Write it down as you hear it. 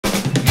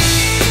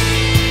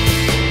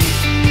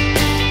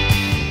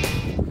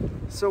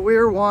So we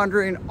were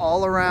wandering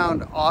all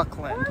around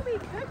Auckland Or we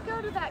could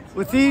go to that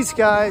with these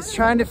guys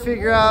trying to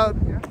figure out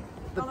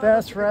the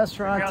best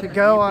restaurant to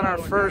go on our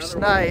first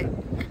night.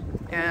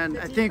 And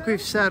I think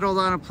we've settled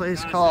on a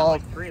place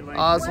called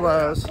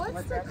Oslo's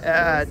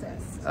at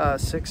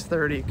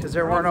 6:30 because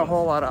there weren't a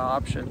whole lot of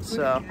options.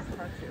 So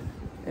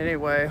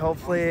anyway,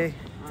 hopefully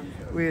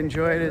we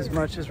enjoyed it as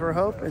much as we're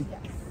hoping.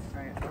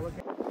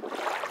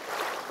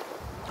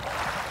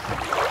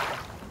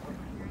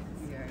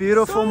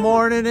 Beautiful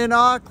morning in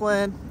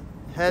Auckland.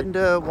 Heading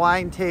to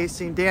wine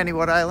tasting. Danny,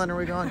 what island are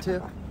we going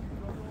to?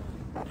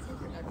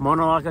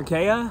 Mauna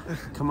Kea?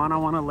 Kamana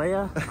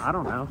Wanalea? I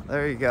don't know.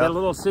 There you go. Got a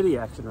little city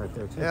action right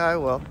there too. Yeah, I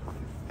will.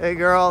 Hey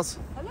girls.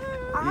 Hello.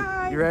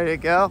 Hi. You ready to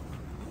go?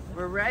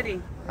 We're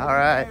ready. All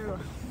right.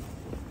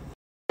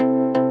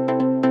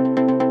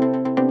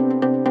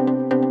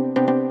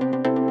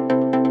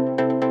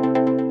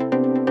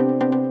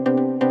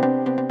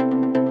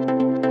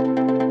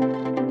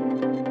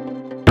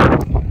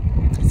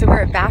 So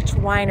we're at Batch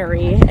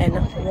Winery in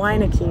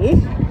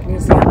Waiheke, New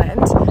Zealand,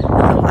 a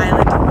little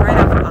island right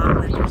off of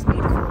Auckland. There's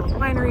beautiful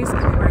wineries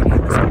everywhere. You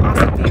have this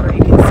awesome view where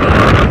you can see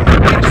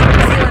the actual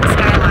New Zealand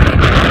skyline.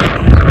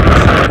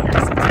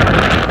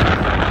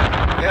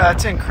 Yeah,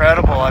 it's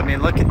incredible. I mean,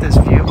 look at this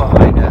view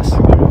behind us.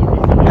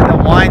 And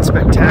the wine's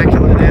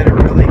spectacular. They had a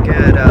really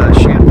good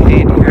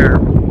champagne here.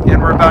 And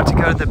we're about to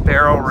go to the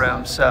barrel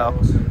room, so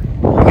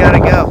we gotta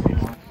go.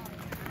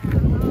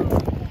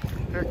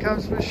 Here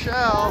comes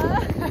Michelle.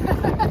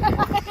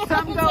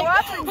 Some go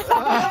up and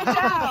some go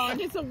down.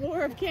 It's a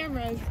war of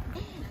cameras.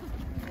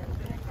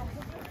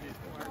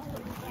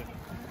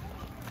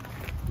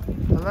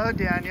 Hello,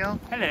 Daniel.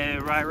 Hello,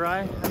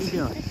 Rai. How you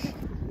doing?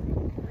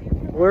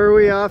 Where are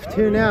we off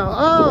to now?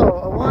 Oh,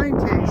 a wine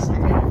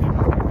tasting.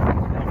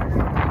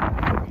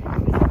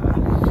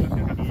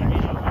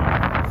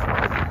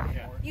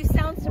 You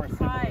sound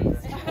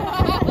surprised.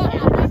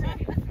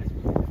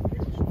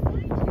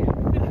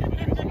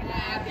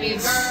 Happy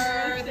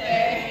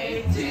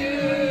birthday to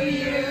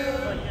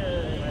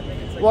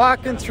you.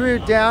 Walking through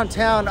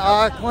downtown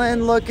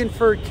Auckland looking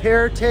for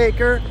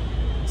caretaker,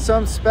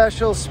 some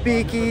special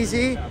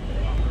speakeasy.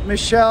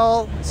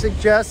 Michelle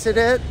suggested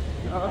it.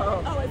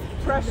 Oh,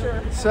 it's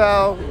pressure.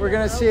 So we're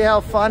gonna see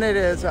how fun it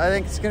is. I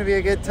think it's gonna be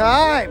a good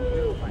time.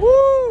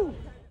 Woo!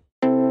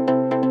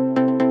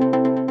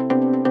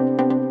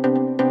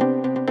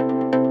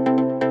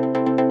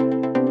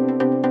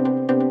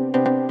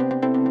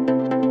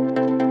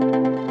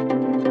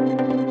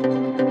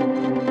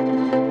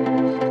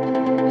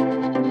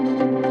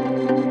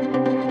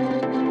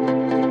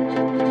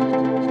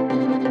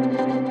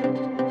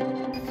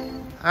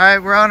 All right,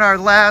 we're on our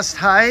last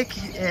hike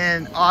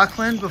in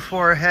Auckland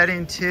before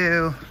heading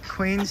to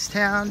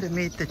Queenstown to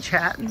meet the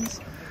Chattons.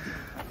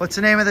 What's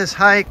the name of this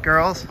hike,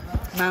 girls?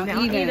 Mount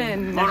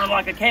Eden.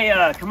 Mauna Kea,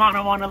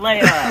 Kamana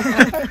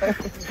Wanalea.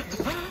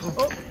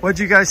 What'd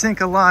you guys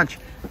think of lunch?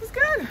 It's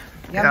good.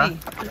 Yummy.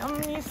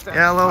 Yummy stuff.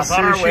 Yeah, a little I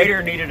thought our sushi.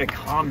 waiter needed to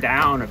calm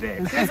down a bit.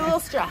 He's a little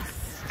stressed.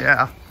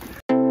 Yeah.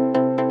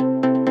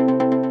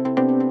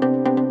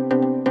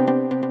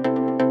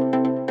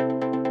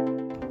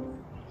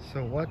 So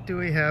what do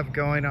we have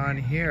going on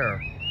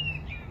here?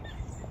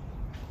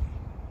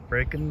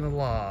 Breaking the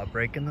law,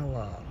 breaking the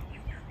law.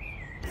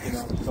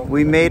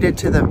 We made it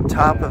to the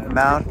top of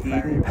Mount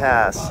Eden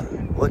Pass.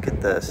 Look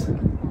at this.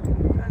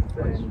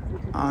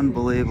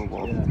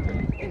 Unbelievable.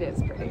 It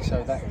is pretty.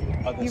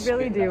 You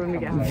really do when we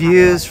get home.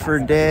 Views for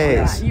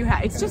days.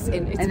 Yeah, it's just,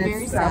 it's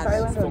very sad.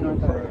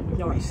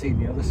 You see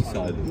the other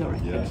side of it.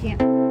 North. I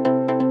can't.